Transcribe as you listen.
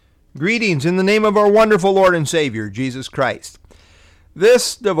Greetings in the name of our wonderful Lord and Savior, Jesus Christ.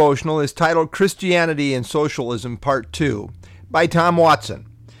 This devotional is titled Christianity and Socialism Part 2 by Tom Watson.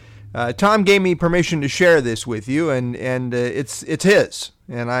 Tom gave me permission to share this with you, and it's his,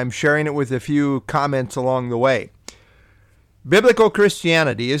 and I'm sharing it with a few comments along the way. Biblical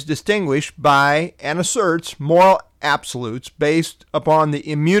Christianity is distinguished by and asserts moral absolutes based upon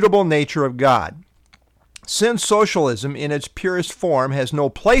the immutable nature of God. Since socialism in its purest form has no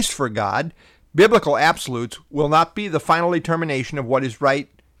place for God, biblical absolutes will not be the final determination of what is right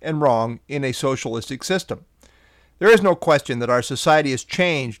and wrong in a socialistic system. There is no question that our society has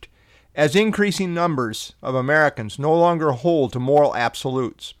changed as increasing numbers of Americans no longer hold to moral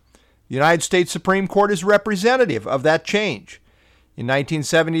absolutes. The United States Supreme Court is representative of that change. In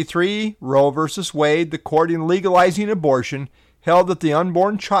 1973, Roe v. Wade, the court in legalizing abortion, held that the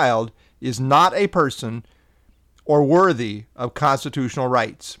unborn child is not a person or worthy of constitutional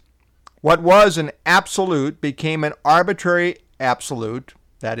rights. What was an absolute became an arbitrary absolute,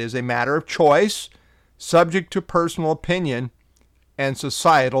 that is, a matter of choice, subject to personal opinion and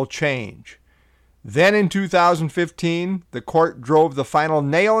societal change. Then in 2015, the court drove the final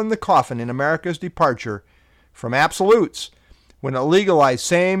nail in the coffin in America's departure from absolutes when it legalized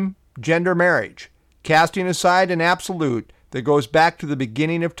same-gender marriage, casting aside an absolute that goes back to the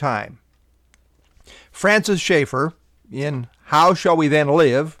beginning of time. Francis Schaeffer, in How Shall We Then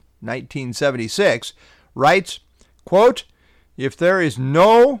Live, 1976, writes, quote, If there is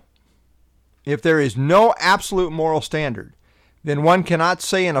no absolute moral standard, then one cannot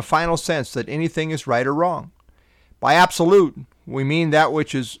say in a final sense that anything is right or wrong. By absolute, we mean that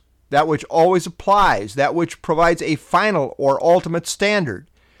which always applies, that which provides a final or ultimate standard.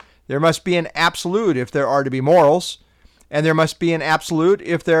 There must be an absolute if there are to be morals, and there must be an absolute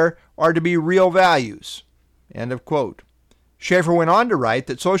if there are to be real values. End of quote. Schaeffer went on to write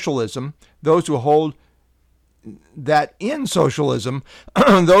that socialism, those who hold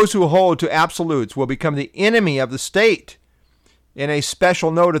to absolutes will become the enemy of the state. In a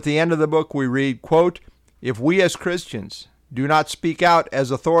special note at the end of the book, we read, quote, If we as Christians do not speak out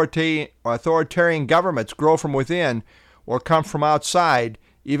as authoritarian governments grow from within or come from outside,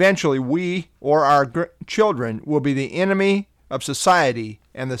 eventually we or our children will be the enemy of society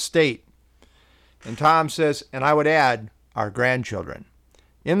and the state. And Tom says, and I would add, our grandchildren.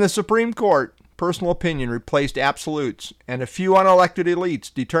 In the Supreme Court, personal opinion replaced absolutes, and a few unelected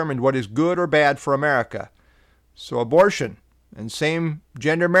elites determined what is good or bad for America. So abortion and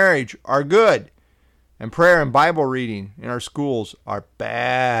same-gender marriage are good, and prayer and Bible reading in our schools are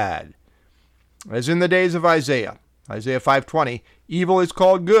bad. As in the days of Isaiah 5:20, evil is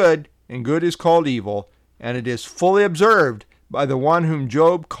called good, and good is called evil, and it is fully observed by the one whom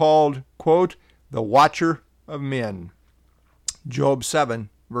Job called, quote, the watcher of men. Job 7,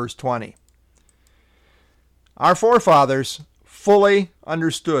 verse 20. Our forefathers fully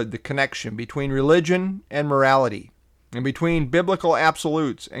understood the connection between religion and morality, and between biblical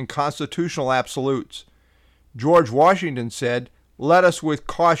absolutes and constitutional absolutes. George Washington said, Let us with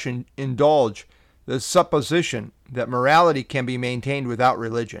caution indulge the supposition that morality can be maintained without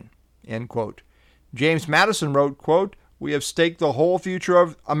religion. End quote. James Madison wrote, quote, We have staked the whole future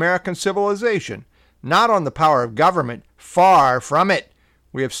of American civilization, not on the power of government, far from it.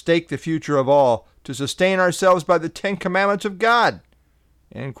 We have staked the future of all to sustain ourselves by the 10 Commandments of God.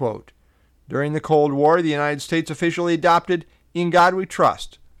 End quote. During the Cold War, the United States officially adopted In God We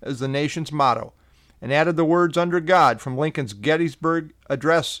Trust as the nation's motto, and added the words under God from Lincoln's Gettysburg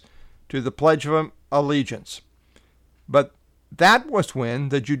Address to the Pledge of Allegiance. But that was when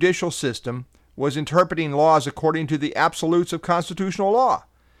the judicial system was interpreting laws according to the absolutes of constitutional law.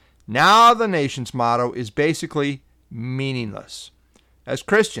 Now the nation's motto is basically meaningless. As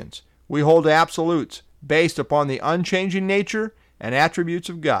Christians, we hold absolutes based upon the unchanging nature and attributes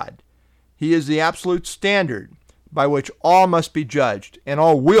of God. He is the absolute standard by which all must be judged, and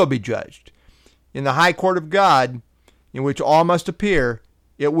all will be judged. In the high court of God, in which all must appear,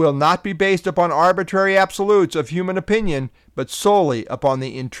 it will not be based upon arbitrary absolutes of human opinion, but solely upon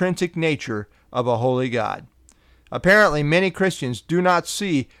the intrinsic nature of a holy God. Apparently, many Christians do not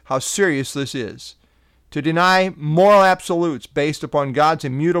see how serious this is. To deny moral absolutes based upon God's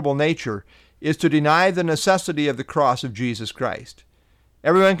immutable nature is to deny the necessity of the cross of Jesus Christ.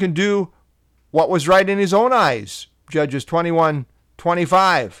 Everyone can do what was right in his own eyes, Judges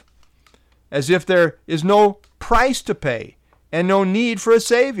 21:25, as if there is no price to pay and no need for a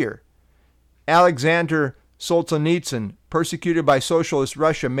Savior. Alexander Solzhenitsyn, persecuted by socialist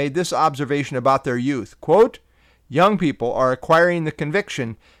Russia, made this observation about their youth, quote, Young people are acquiring the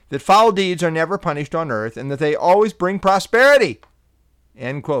conviction that foul deeds are never punished on earth and that they always bring prosperity.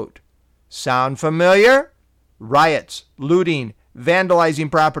 End quote. Sound familiar? Riots, looting,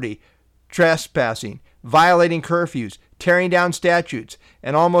 vandalizing property, trespassing, violating curfews, tearing down statutes,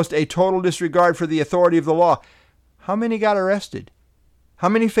 and almost a total disregard for the authority of the law. How many got arrested? How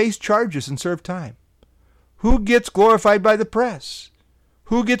many faced charges and served time? Who gets glorified by the press?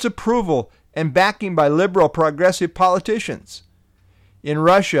 Who gets approval and backing by liberal progressive politicians? In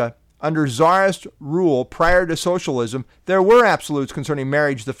Russia, under Tsarist rule prior to socialism, there were absolutes concerning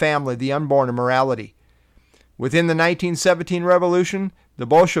marriage, the family, the unborn, and morality. Within the 1917 revolution, the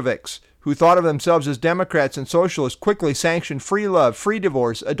Bolsheviks, who thought of themselves as Democrats and socialists, quickly sanctioned free love, free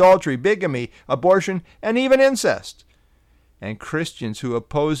divorce, adultery, bigamy, abortion, and even incest. And Christians who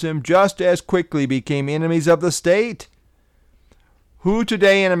opposed them just as quickly became enemies of the state. Who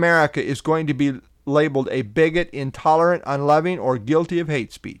today in America is going to be labeled a bigot, intolerant, unloving, or guilty of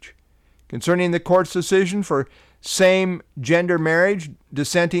hate speech? Concerning the court's decision for same-gender marriage,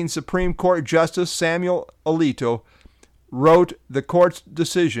 dissenting Supreme Court Justice Samuel Alito wrote the court's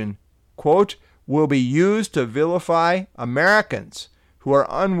decision, quote, will be used to vilify Americans who are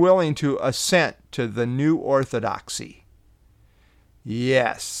unwilling to assent to the new orthodoxy.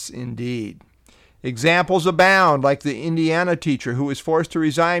 Yes, indeed. Examples abound, like the Indiana teacher who was forced to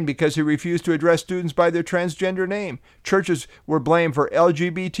resign because he refused to address students by their transgender name. Churches were blamed for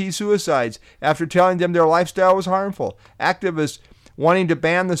LGBT suicides after telling them their lifestyle was harmful. Activists wanting to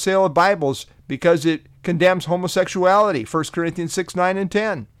ban the sale of Bibles because it condemns homosexuality, 1 Corinthians 6, 9, and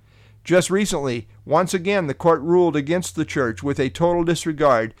 10. Just recently, once again, the court ruled against the church with a total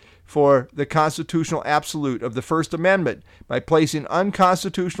disregard for the constitutional absolute of the First Amendment by placing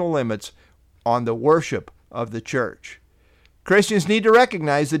unconstitutional limits on the worship of the church. Christians need to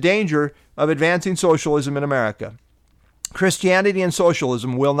recognize the danger of advancing socialism in America. Christianity and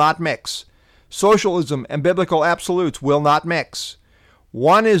socialism will not mix. Socialism and biblical absolutes will not mix.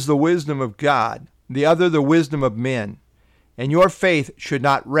 One is the wisdom of God, the other the wisdom of men. And your faith should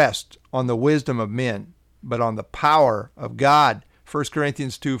not rest on the wisdom of men, but on the power of God. 1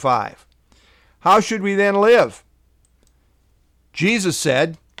 Corinthians 2:5. How should we then live? Jesus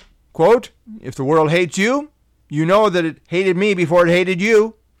said, quote, if the world hates you, you know that it hated me before it hated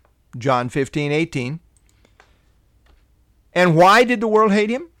you. John 15:18. And why did the world hate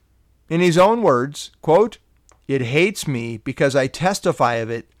him? In his own words, quote, it hates me because I testify of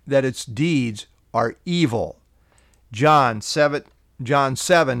it that its deeds are evil. John 7,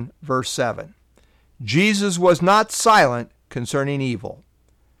 verse 7. Jesus was not silent concerning evil.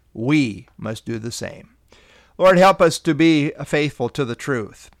 We must do the same. Lord, help us to be faithful to the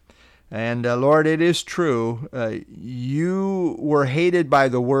truth. And Lord, it is true. You were hated by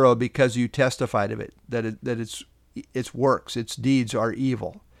the world because you testified of it, that its works, its deeds are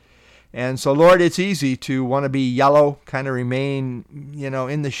evil. And so, Lord, it's easy to want to be yellow, kind of remain,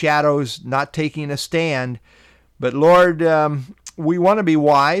 in the shadows, not taking a stand. But Lord, we want to be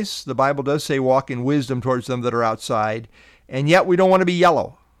wise. The Bible does say walk in wisdom towards them that are outside. And yet we don't want to be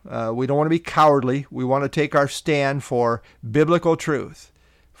yellow. We don't want to be cowardly. We want to take our stand for biblical truth,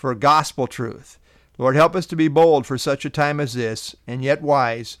 for gospel truth. Lord, help us to be bold for such a time as this, and yet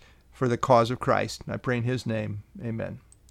wise for the cause of Christ. I pray in his name. Amen.